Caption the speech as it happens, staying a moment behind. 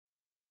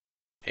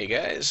Hey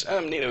guys,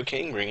 I'm Nito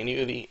King bringing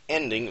you the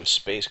ending of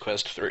Space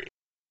Quest 3.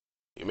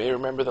 You may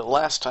remember that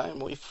last time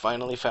we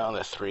finally found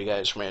the three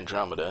guys from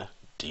Andromeda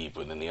deep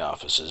within the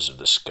offices of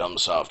the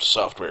Scumsoft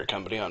software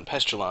company on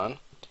Pestulon,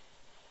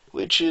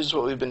 which is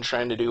what we've been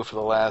trying to do for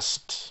the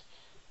last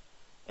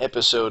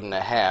episode and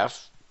a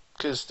half,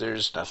 because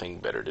there's nothing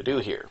better to do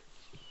here.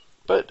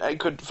 But I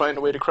couldn't find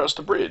a way to cross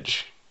the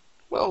bridge.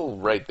 Well,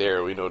 right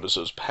there we notice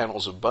those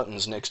panels of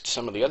buttons next to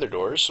some of the other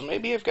doors, so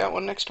maybe I've got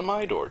one next to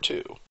my door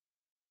too.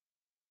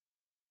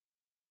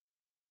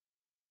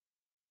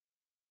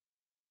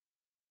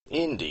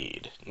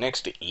 Indeed,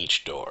 next to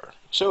each door.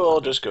 So I'll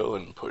just go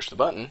and push the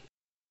button.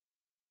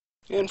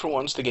 And for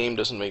once the game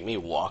doesn't make me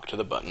walk to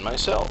the button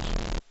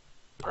myself.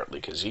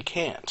 Partly because you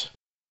can't.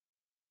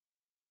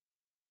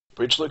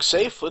 Bridge looks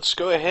safe, let's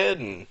go ahead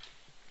and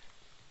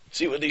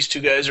see what these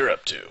two guys are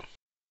up to.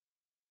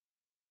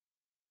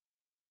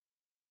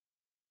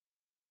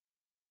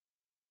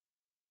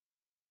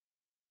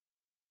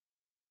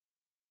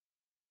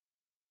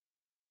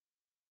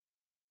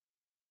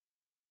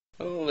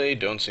 Well, they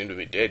don't seem to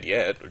be dead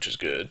yet, which is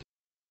good.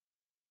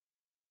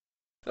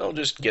 I'll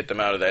just get them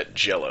out of that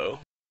jello.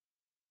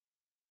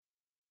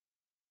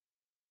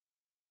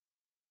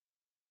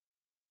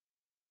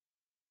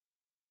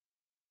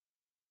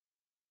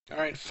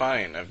 Alright,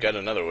 fine. I've got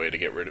another way to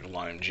get rid of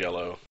lime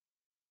jello.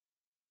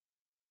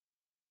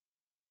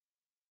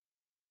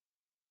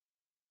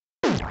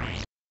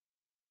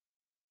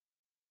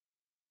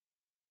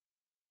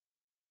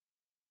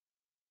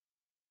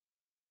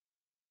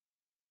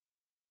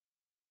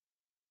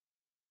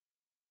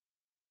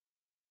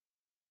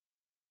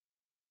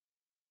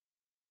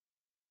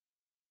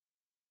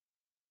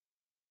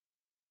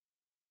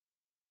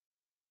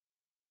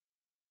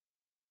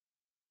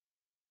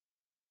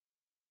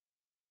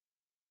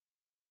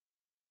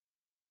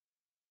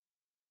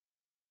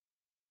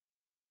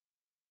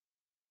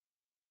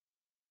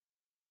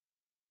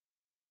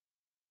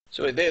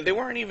 So they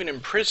weren't even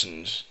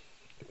imprisoned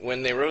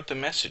when they wrote the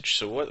message,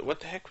 so what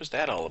the heck was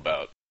that all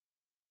about?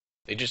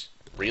 They just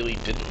really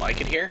didn't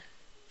like it here?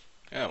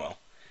 Oh well.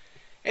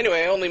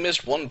 Anyway, I only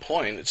missed 1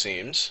 point, it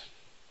seems.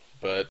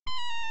 But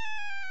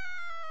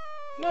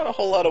not a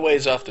whole lot of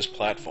ways off this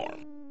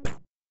platform.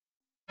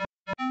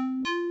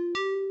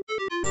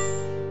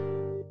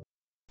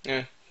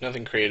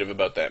 Nothing creative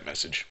about that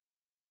message.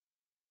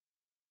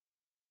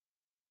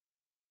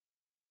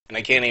 And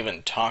I can't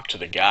even talk to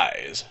the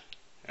guys.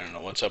 I don't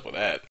know what's up with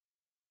that.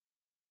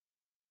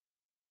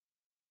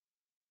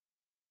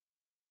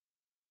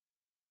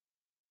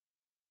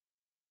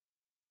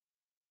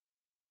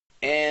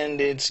 And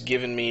it's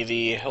given me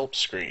the help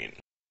screen.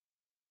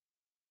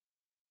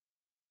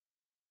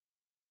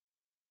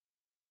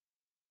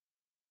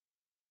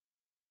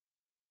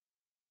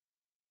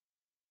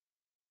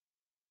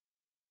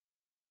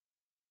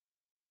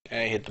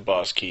 I hit the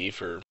boss key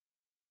for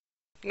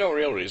no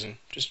real reason,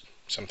 just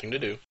something to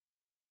do.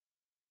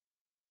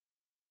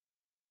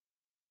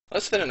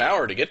 Less than an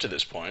hour to get to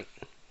this point,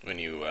 when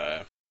you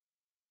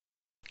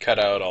cut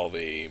out all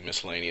the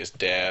miscellaneous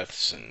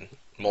deaths and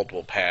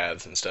multiple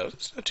paths and stuff.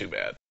 It's not too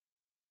bad.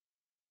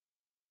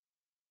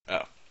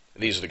 Oh,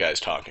 these are the guys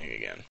talking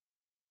again.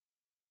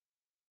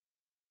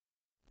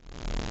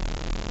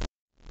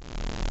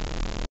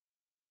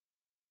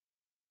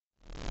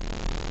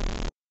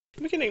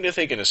 I'm beginning to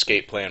think an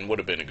escape plan would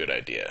have been a good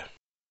idea.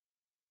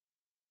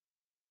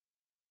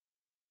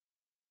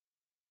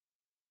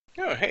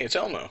 Oh, hey, it's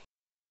Elmo.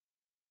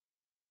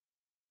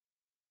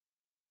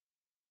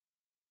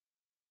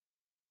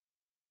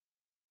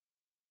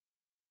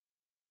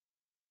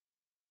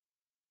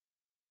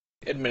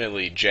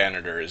 Admittedly,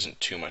 janitor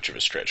isn't too much of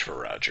a stretch for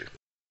Roger.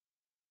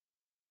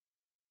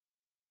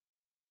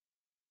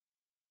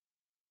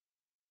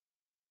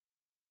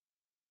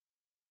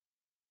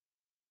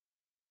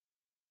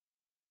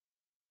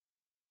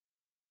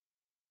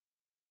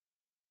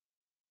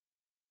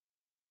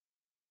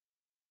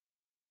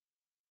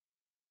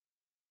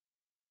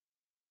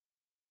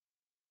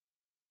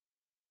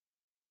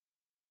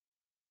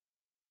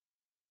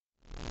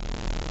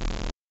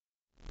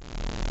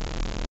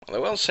 Well,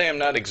 I will say I'm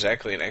not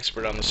exactly an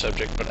expert on the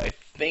subject, but I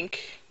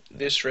think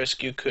this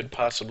rescue could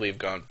possibly have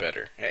gone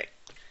better. Hey,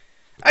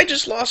 I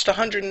just lost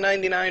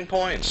 199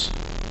 points.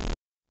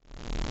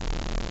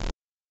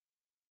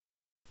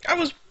 I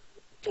was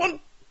 1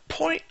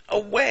 point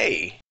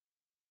away.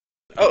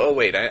 Oh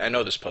wait, I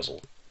know this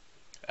puzzle.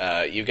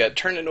 You got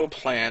turned into a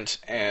plant,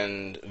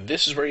 and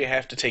this is where you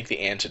have to take the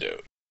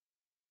antidote.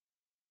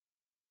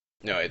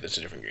 No, wait, that's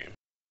a different game.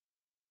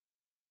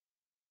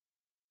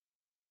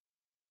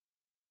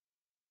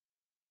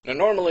 Now,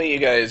 normally you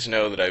guys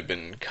know that I've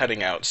been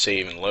cutting out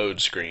save and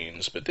load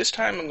screens, but this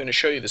time I'm going to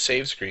show you the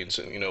save screens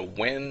so you know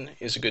when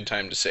is a good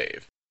time to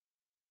save.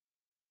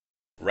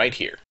 Right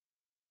here.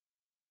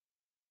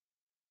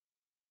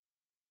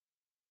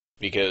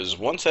 Because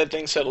once that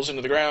thing settles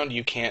into the ground,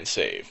 you can't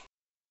save.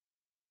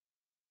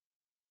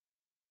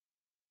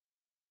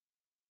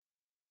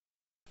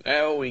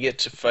 Now we get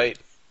to fight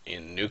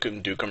in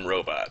Nukem Dukem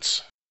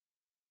Robots.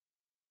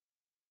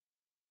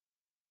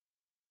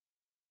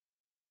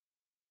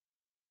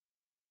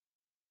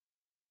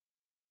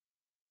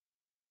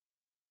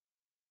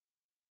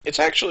 It's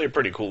actually a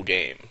pretty cool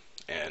game,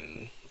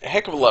 and a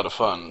heck of a lot of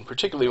fun,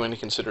 particularly when you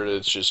consider that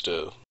it's just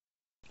a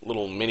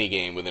little mini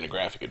game within a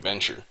graphic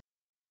adventure.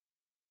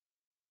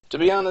 To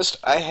be honest,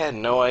 I had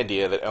no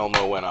idea that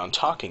Elmo went on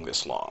talking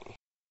this long.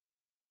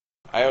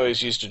 I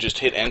always used to just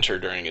hit enter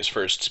during his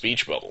first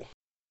speech bubble.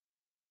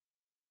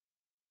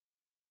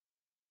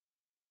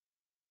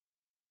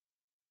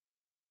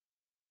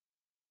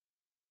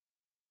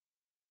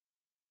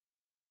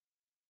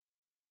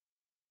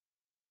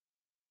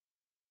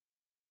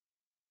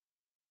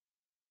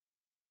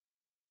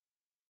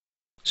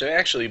 So he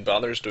actually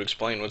bothers to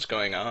explain what's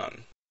going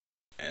on,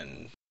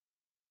 and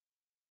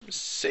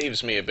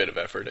saves me a bit of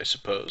effort, I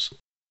suppose.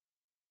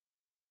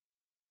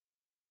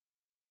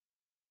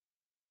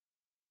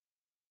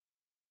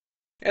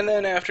 And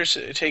then after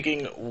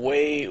taking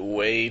way,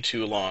 way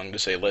too long to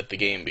say let the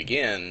game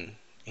begin,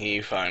 he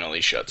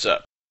finally shuts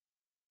up.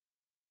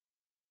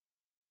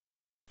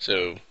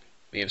 So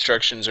the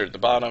instructions are at the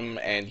bottom,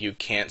 and you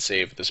can't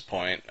save at this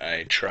point.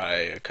 I try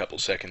a couple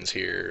seconds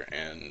here,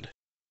 and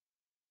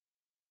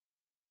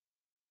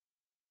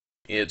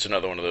it's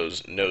another one of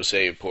those no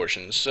save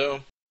portions,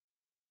 so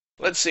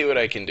let's see what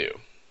I can do.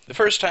 The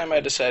first time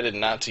I decided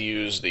not to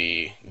use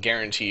the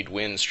guaranteed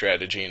win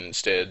strategy and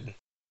instead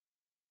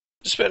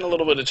spent a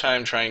little bit of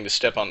time trying to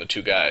step on the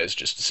two guys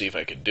just to see if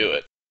I could do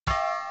it.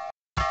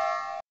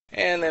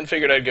 And then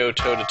figured I'd go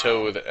toe to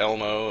toe with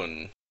Elmo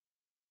and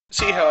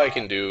see how I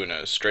can do in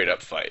a straight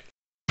up fight.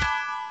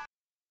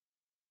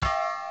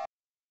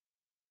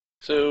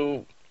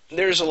 So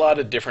there's a lot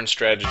of different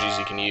strategies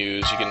you can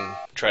use. You can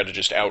try to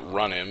just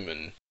outrun him,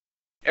 and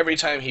every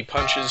time he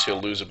punches, he'll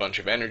lose a bunch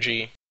of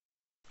energy.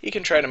 You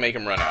can try to make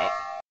him run out.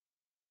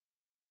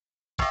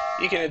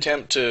 You can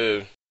attempt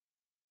to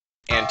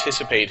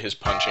anticipate his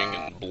punching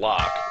and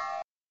block.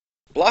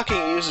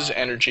 Blocking uses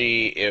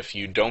energy if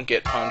you don't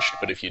get punched,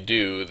 but if you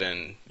do,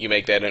 then you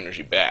make that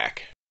energy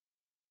back.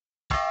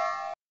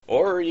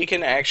 Or you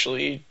can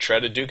actually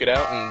try to duke it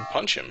out and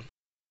punch him.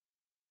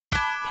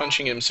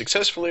 Punching him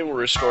successfully will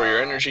restore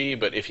your energy,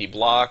 but if he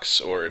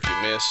blocks or if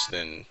you miss,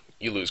 then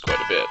you lose quite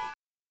a bit.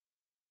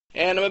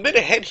 And I'm a bit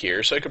ahead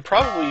here, so I could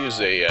probably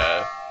use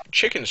a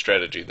chicken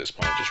strategy at this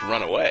point, just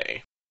run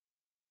away.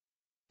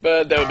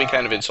 But that would be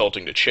kind of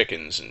insulting to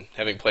chickens, and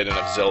having played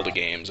enough Zelda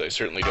games, I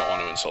certainly don't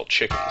want to insult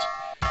chickens.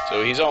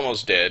 So he's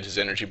almost dead, his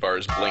energy bar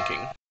is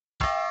blinking.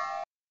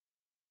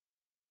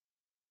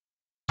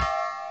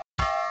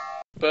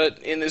 But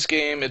in this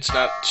game, it's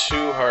not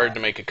too hard to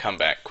make a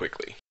comeback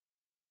quickly.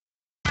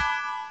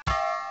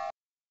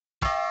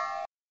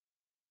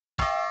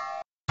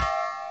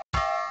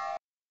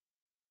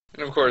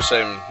 And of course,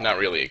 I'm not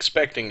really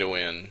expecting to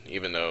win,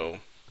 even though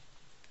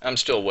I'm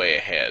still way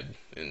ahead.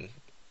 And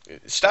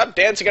stop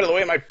dancing out of the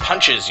way of my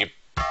punches, you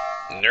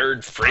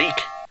nerd freak!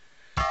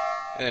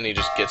 And then he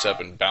just gets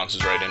up and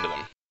bounces right into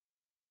them.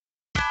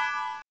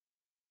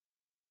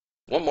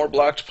 One more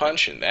blocked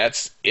punch, and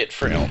that's it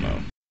for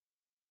Elmo.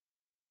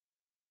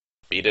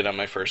 Beat it on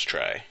my first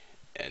try,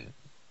 and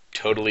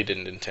totally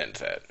didn't intend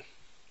that.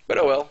 But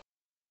oh well.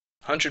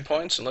 100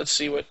 points, and let's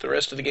see what the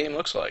rest of the game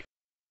looks like.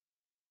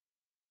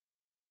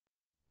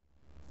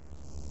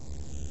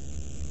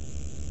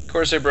 Of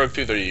course, I broke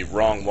through the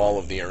wrong wall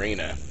of the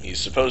arena. He's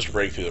supposed to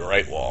break through the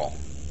right wall,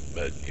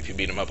 but if you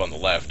beat him up on the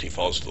left, he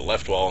falls to the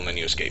left wall, and then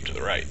you escape to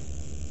the right.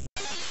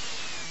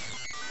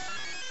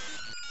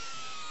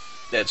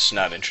 That's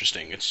not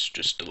interesting, it's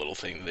just a little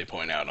thing that they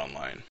point out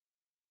online.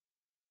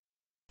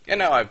 And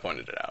now I've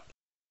pointed it out.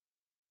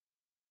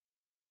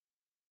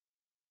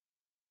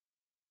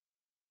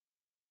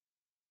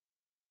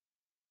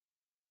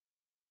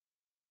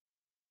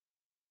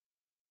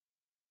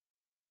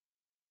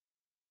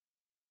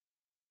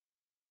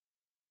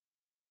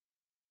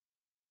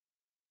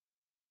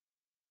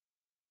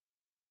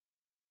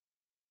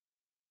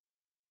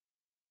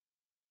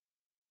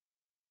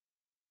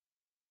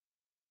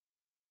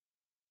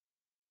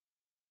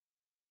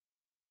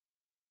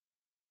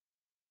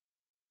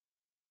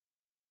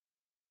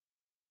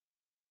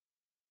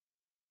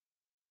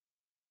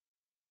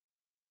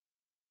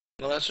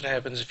 Well, that's what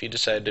happens if you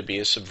decide to be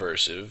a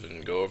subversive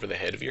and go over the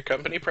head of your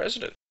company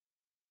president.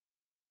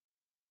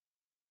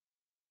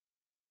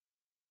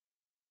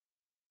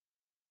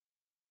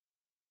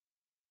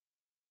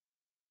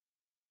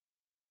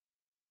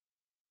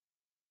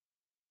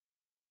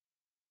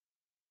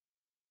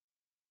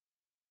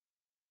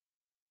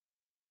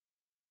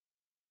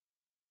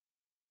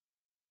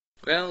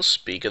 Well,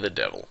 speak of the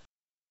devil.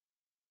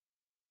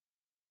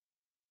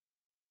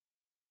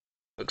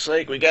 Looks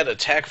like we got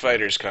attack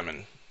fighters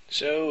coming,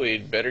 so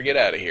we'd better get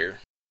out of here.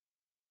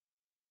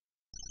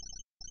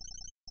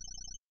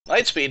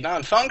 Lightspeed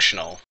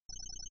non-functional?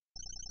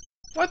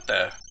 What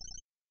the?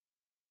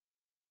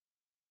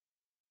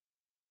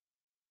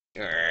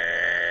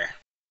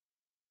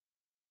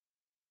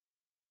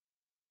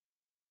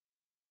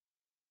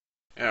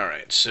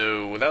 Alright,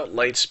 so without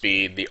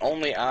lightspeed, the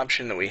only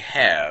option that we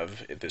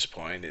have at this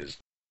point is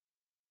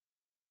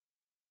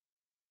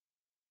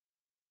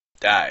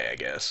die, I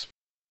guess.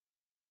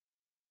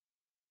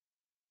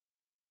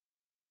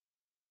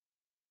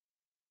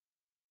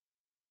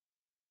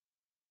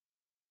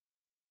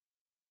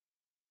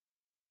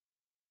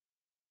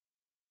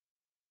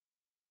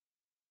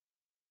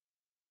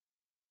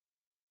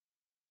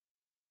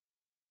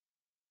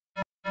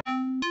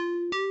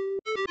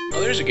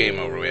 there's a game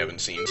over we haven't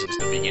seen since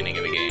the beginning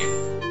of the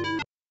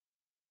game.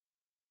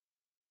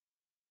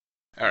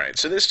 Alright,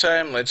 so this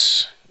time,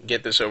 let's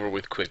get this over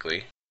with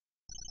quickly.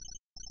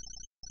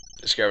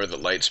 Discover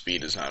that light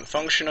speed is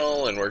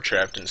non-functional, and we're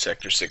trapped in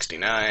Sector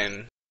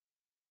 69.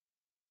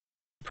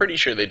 Pretty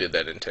sure they did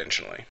that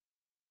intentionally.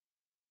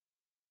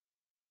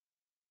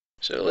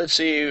 So let's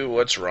see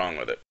what's wrong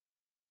with it.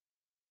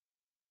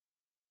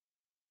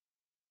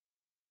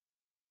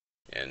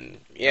 And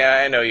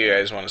yeah, I know you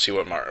guys want to see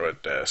what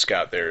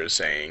Scott there is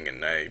saying,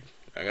 and I'm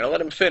going to let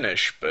him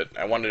finish, but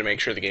I wanted to make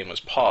sure the game was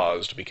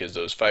paused because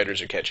those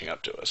fighters are catching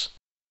up to us.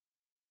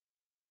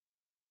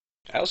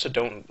 I also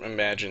don't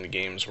imagine the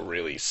games were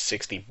really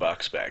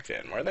 $60 back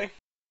then, were they?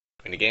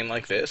 In a game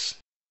like this?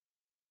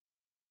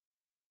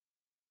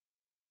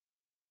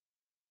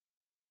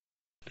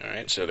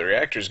 Alright, so the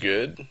reactor's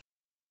good.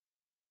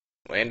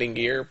 Landing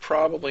gear,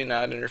 probably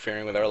not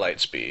interfering with our light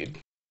speed.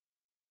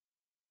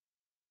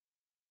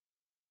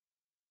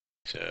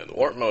 So the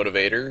warp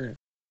motivator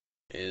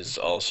is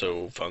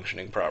also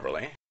functioning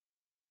properly.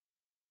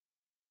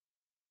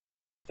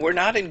 We're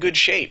not in good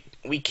shape.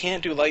 We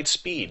can't do light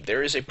speed.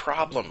 There is a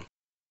problem.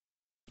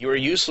 You are a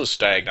useless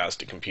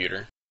diagnostic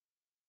computer.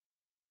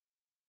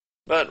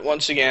 But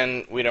once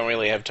again, we don't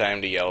really have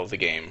time to yell at the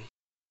game.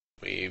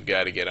 We've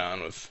got to get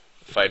on with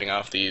fighting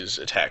off these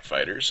attack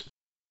fighters.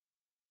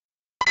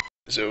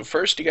 So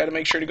first you got to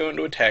make sure to go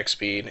into attack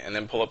speed and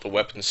then pull up the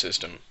weapon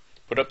system.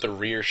 Put up the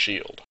rear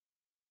shield.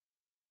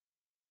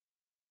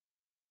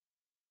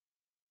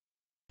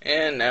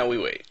 And now we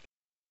wait.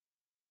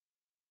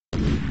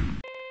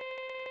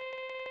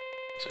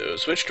 So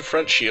switch to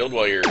front shield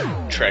while you're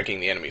tracking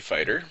the enemy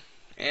fighter,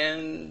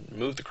 and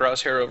move the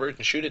crosshair over it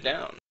and shoot it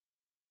down.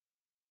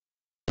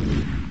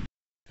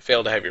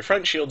 Fail to have your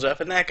front shields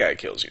up and that guy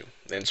kills you.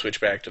 Then switch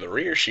back to the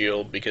rear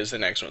shield because the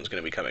next one's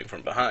going to be coming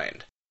from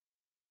behind.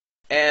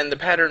 And the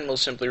pattern will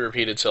simply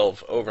repeat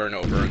itself over and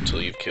over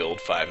until you've killed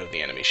 5 of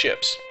the enemy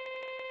ships.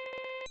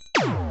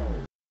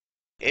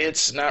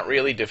 It's not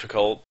really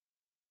difficult,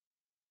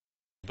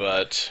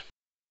 but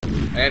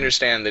I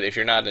understand that if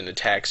you're not in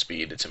attack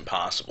speed, it's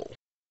impossible.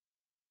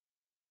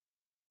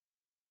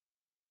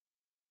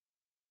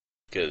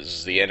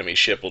 Because the enemy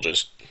ship will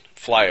just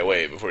fly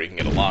away before you can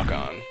get a lock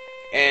on.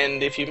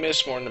 And if you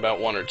miss more than about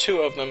 1 or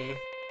 2 of them,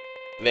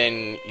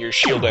 then your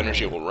shield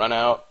energy will run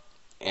out,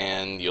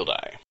 and you'll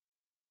die.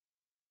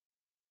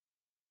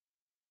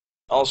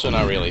 Also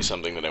not really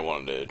something that I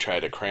wanted to try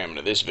to cram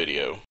into this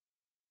video,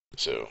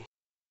 so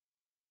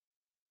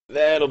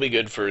that'll be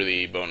good for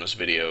the bonus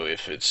video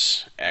if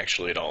it's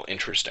actually at all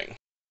interesting.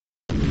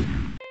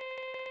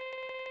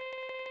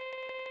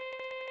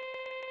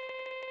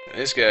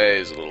 This guy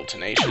is a little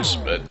tenacious,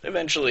 but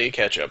eventually you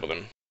catch up with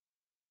him.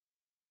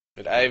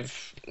 But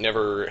I've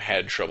never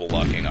had trouble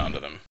locking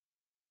onto them.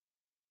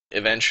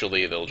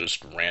 Eventually they'll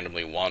just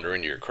randomly wander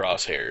into your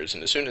crosshairs,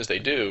 and as soon as they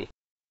do,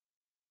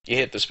 you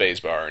hit the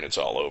spacebar and it's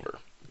all over.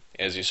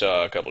 As you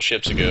saw a couple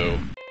ships ago,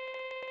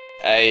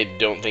 I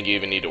don't think you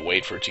even need to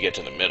wait for it to get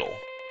to the middle.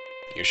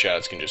 Your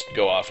shots can just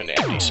go off into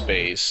empty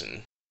space,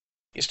 and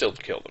you still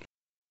kill them.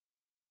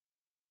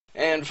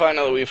 And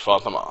finally, we've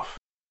fought them off.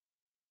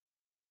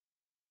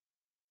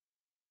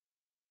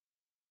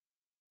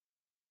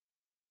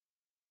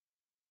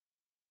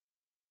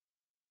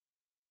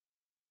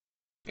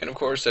 And of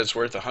course, that's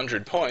worth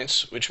 100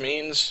 points, which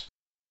means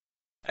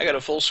I got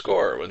a full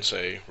score once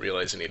I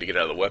realize I need to get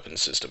out of the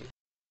weapons system.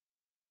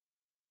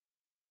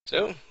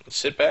 So, let's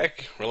sit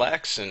back,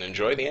 relax, and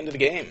enjoy the end of the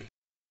game.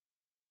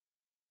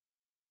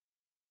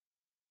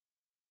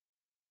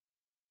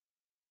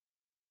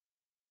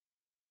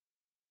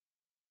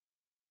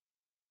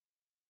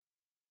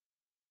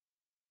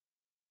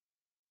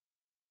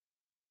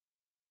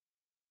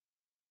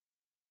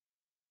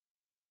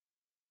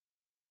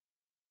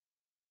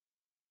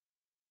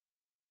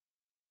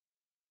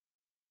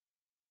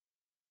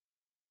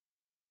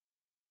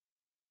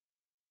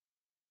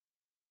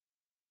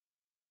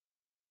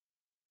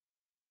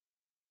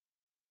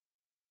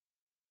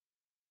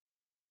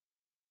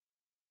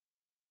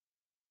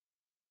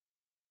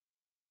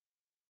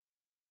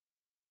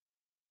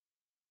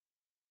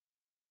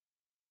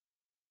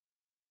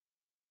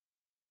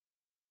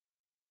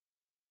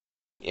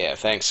 Yeah,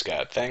 thanks,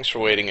 Scott. Thanks for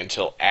waiting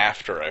until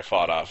after I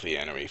fought off the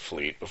enemy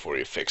fleet before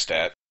you fixed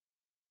that.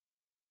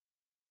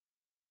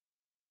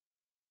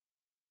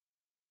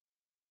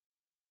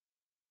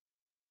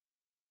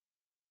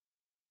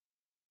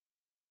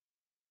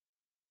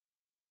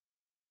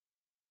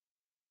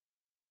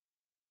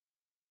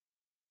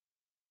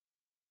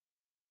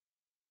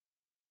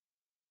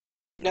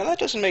 Now that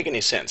doesn't make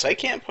any sense. I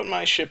can't put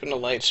my ship into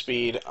light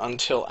speed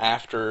until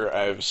after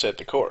I've set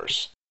the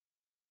course.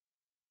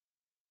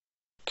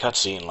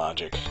 Cutscene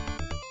logic.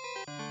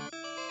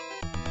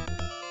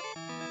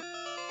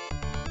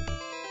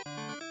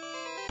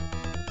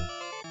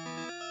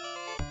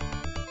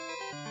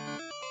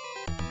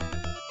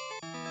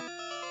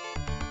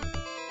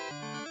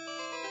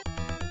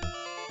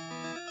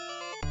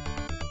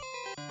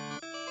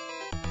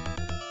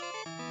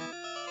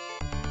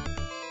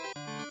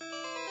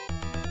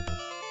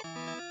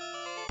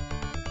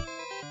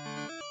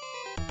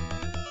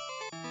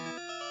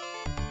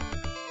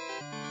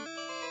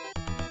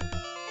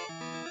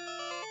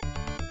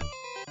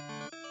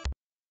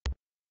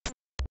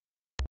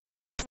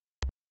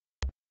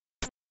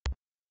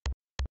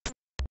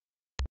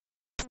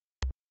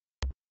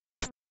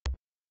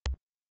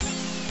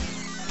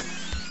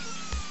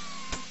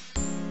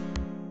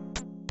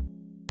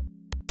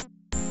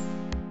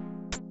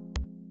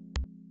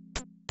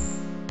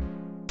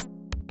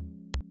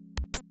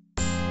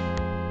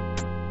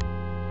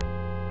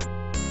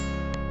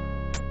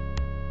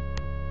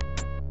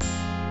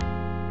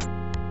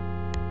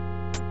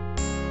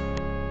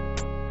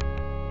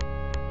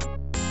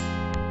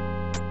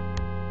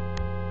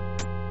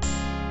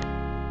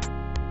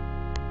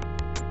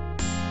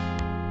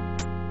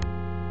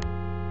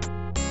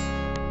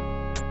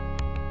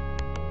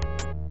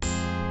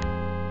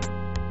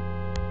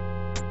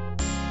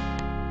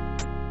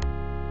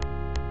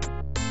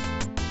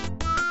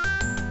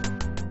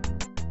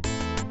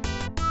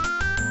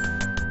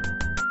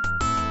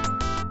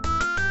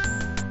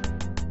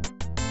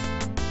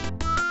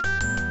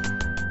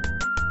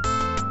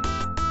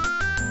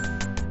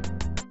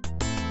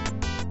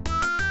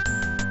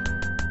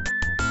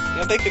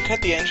 If they could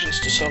cut the engines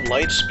to sub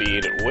light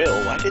speed at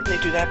will, why didn't they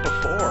do that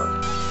before?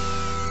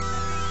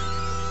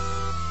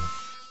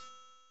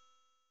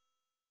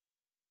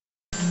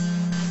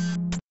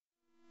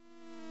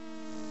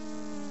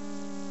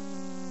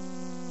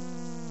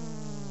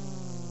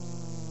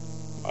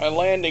 My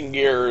landing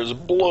gear is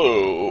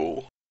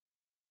blue.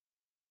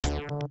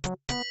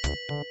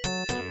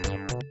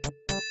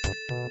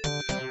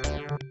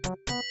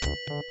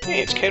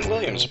 Hey, it's Ken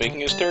Williams making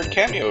his third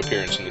cameo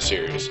appearance in the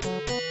series.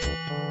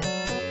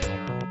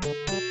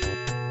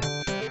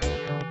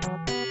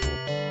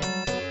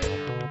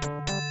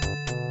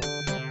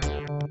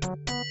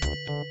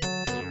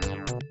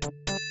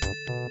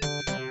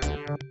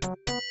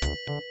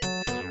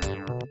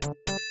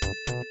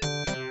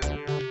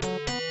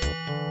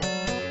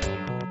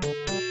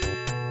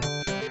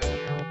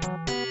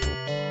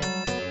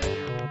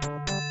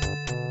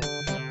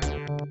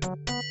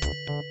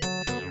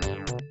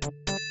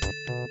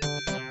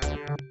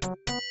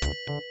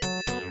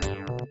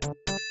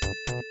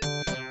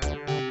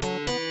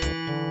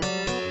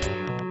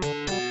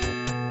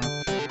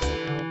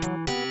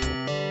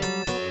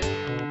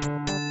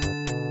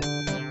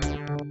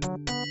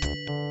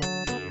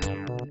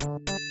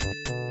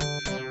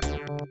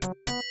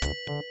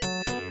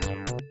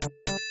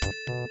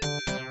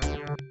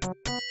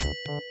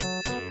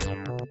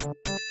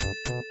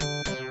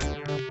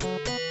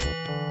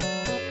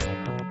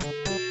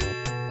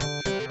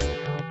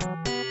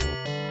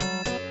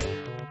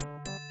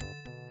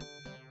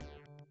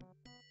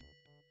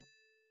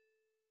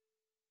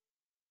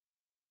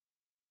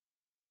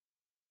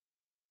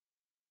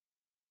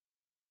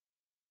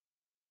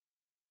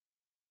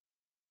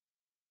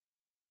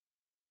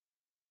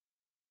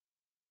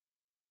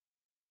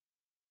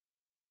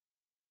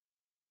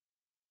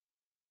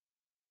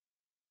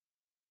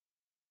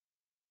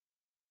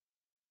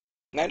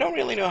 And I don't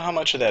really know how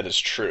much of that is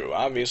true.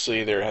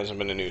 Obviously, there hasn't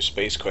been a new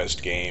Space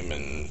Quest game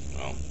in,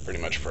 well, pretty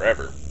much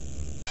forever.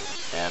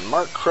 And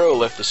Mark Crow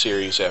left the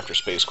series after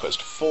Space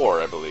Quest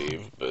 4, I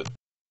believe, but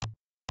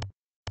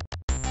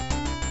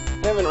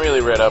I haven't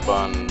really read up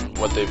on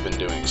what they've been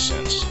doing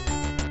since.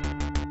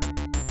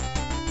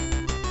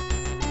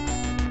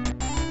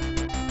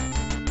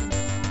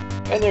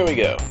 And there we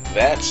go.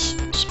 That's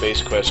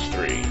Space Quest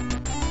 3.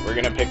 We're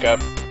gonna pick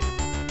up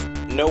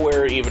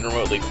nowhere even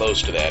remotely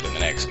close to that in the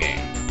next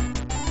game.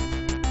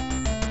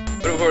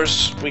 But of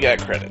course, we got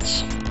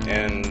credits.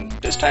 And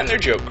this time they're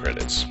joke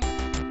credits.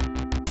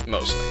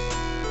 Mostly.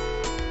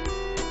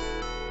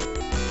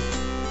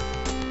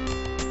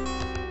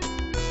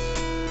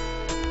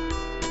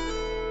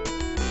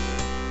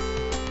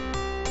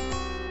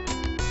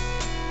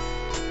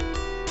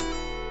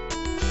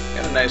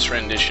 And a nice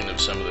rendition of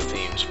some of the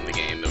themes from the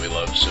game that we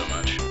loved so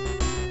much.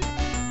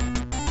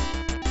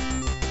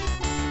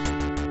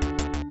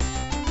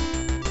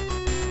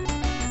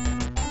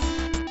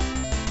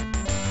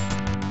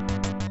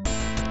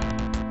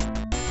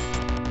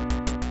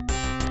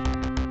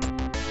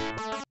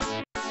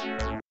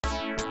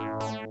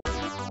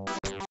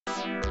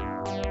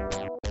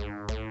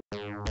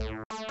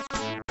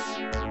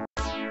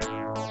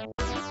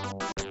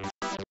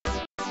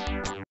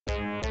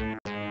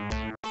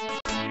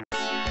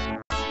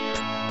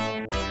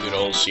 Good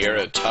old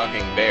Sierra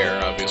Talking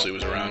Bear obviously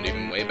was around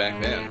even way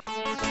back then.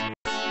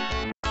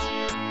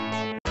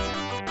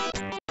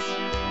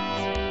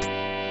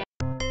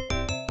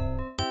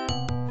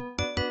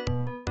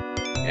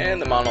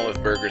 And the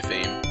Monolith Burger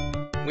theme.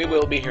 We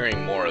will be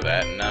hearing more of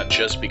that, not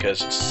just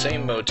because it's the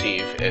same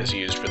motif as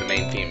used for the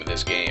main theme of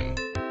this game.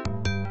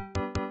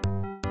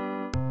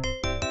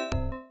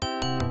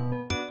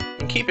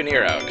 And keep an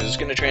ear out, because it's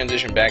going to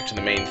transition back to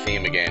the main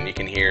theme again. You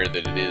can hear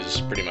that it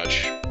is pretty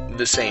much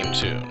the same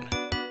tune.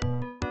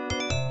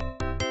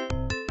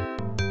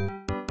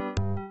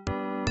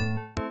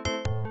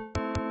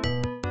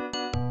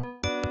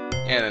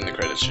 And then the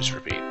credits just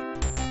repeat.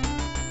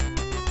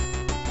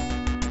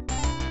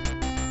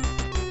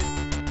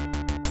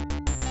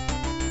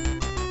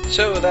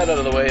 So with that out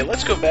of the way,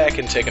 let's go back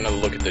and take another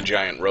look at the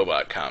giant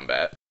robot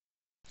combat.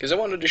 Because I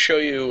wanted to show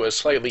you a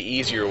slightly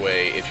easier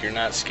way if you're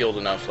not skilled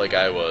enough like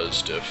I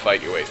was to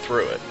fight your way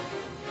through it.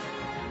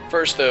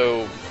 First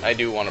though, I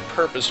do want to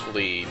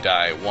purposefully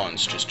die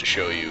once just to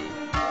show you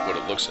what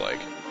it looks like.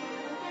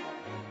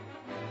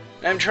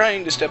 I'm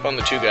trying to step on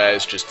the two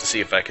guys just to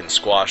see if I can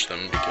squash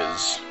them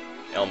because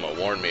Elma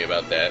warned me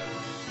about that.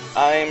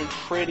 I'm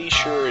pretty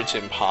sure it's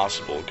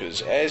impossible,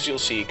 because as you'll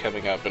see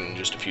coming up in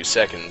just a few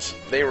seconds,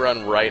 they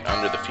run right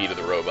under the feet of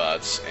the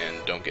robots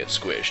and don't get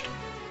squished.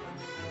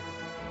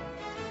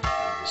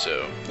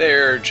 So,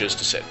 they're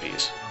just a set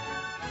piece.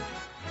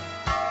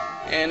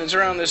 And it's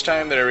around this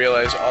time that I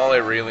realize all I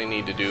really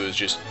need to do is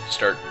just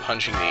start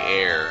punching the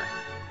air,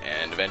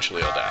 and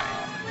eventually I'll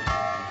die.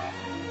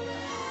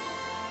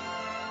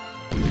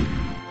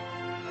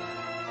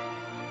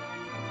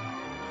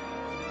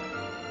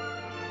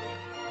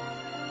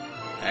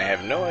 I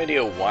have no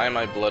idea why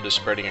my blood is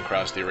spreading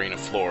across the arena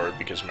floor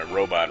because my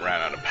robot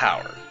ran out of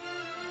power.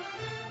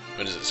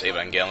 What does it say,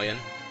 Evangelion?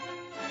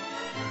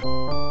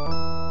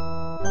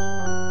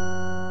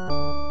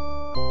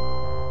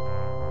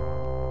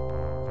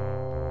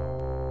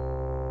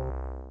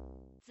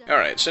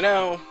 Alright, so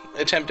now,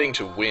 attempting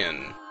to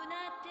win.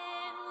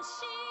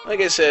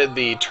 Like I said,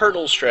 the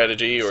turtle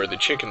strategy, or the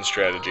chicken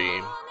strategy,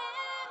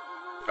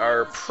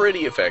 are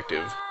pretty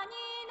effective.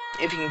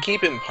 If you can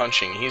keep him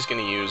punching, he's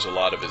going to use a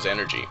lot of his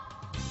energy.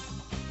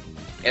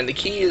 And the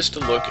key is to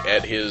look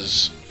at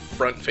his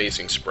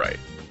front-facing sprite.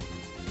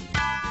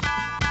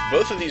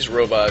 Both of these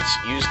robots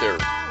use their...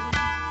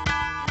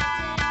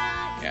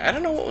 Yeah, I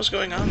don't know what was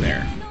going on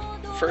there.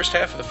 The first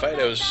half of the fight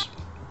I was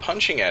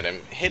punching at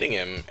him, hitting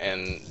him,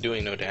 and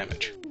doing no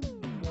damage.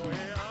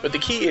 But the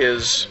key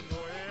is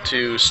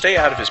to stay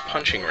out of his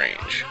punching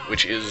range,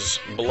 which is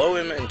below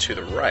him and to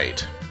the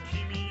right.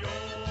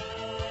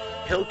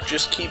 He'll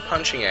just keep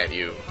punching at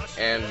you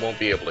and won't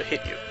be able to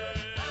hit you.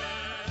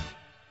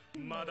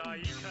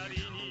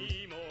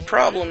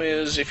 Problem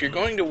is, if you're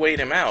going to wait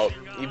him out,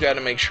 you've got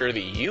to make sure that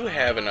you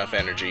have enough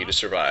energy to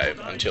survive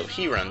until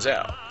he runs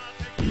out.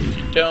 If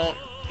you don't,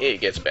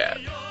 it gets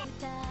bad.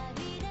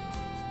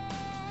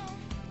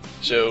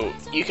 So,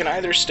 you can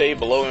either stay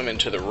below him and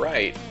to the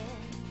right,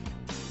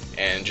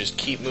 and just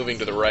keep moving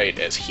to the right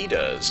as he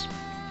does,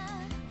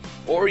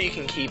 or you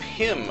can keep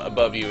him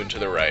above you and to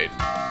the right,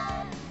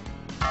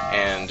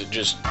 and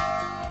just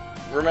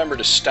remember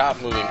to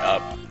stop moving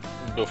up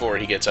before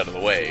he gets out of the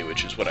way,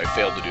 which is what I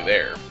failed to do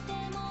there.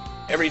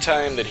 Every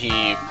time that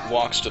he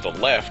walks to the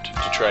left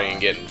to try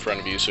and get in front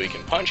of you so he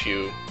can punch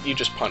you, you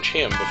just punch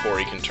him before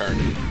he can turn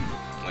and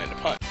land a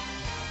punch.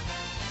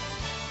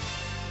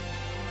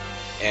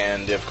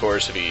 And of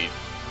course, if he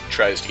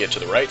tries to get to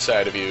the right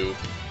side of you,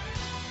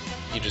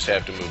 you just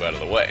have to move out of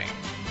the way.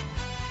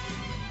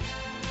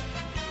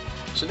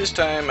 So this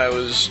time I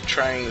was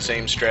trying the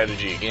same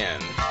strategy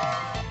again.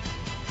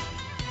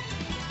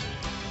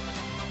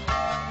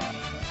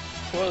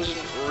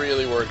 Wasn't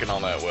really working all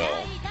that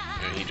well.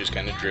 And he just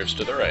kind of drifts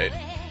to the right.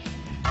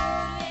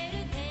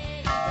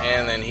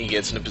 And then he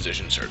gets into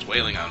position and starts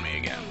wailing on me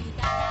again.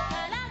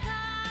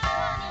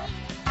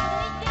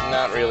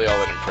 Not really all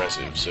that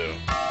impressive, so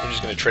we're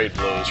just going to trade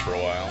blows for a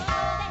while.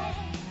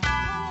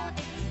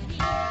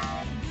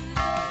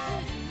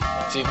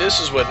 See, this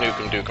is what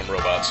Nukem Dukem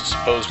Robots is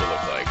supposed to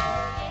look like.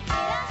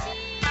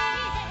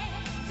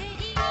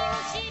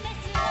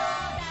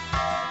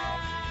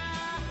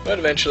 But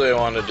eventually I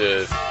wanted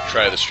to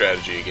try the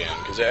strategy again,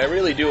 because I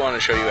really do want to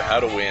show you how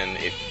to win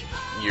if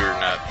you're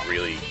not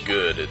really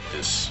good at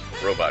this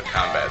robot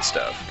combat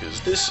stuff,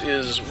 because this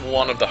is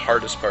one of the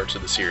hardest parts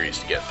of the series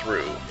to get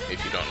through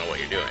if you don't know what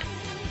you're doing.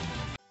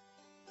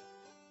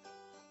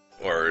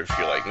 Or if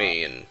you're like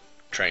me and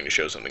trying to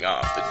show something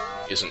off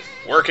that isn't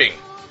working.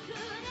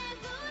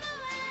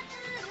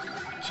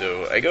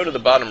 So I go to the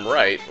bottom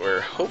right, where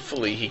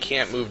hopefully he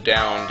can't move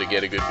down to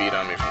get a good beat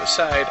on me from the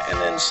side, and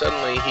then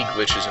suddenly he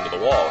glitches into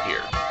the wall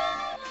here.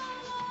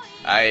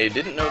 I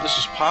didn't know this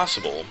was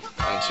possible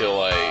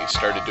until I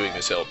started doing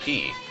this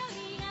LP,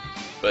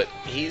 but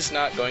he's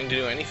not going to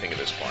do anything at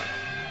this point.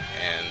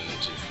 And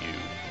if you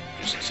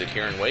just sit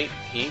here and wait,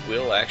 he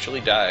will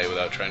actually die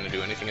without trying to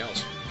do anything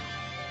else.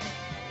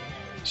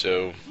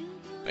 So,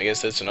 I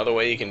guess that's another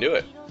way you can do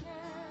it.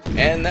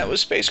 And that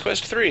was Space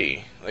Quest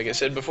 3. Like I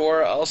said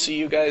before, I'll see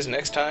you guys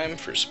next time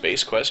for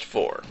Space Quest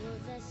 4.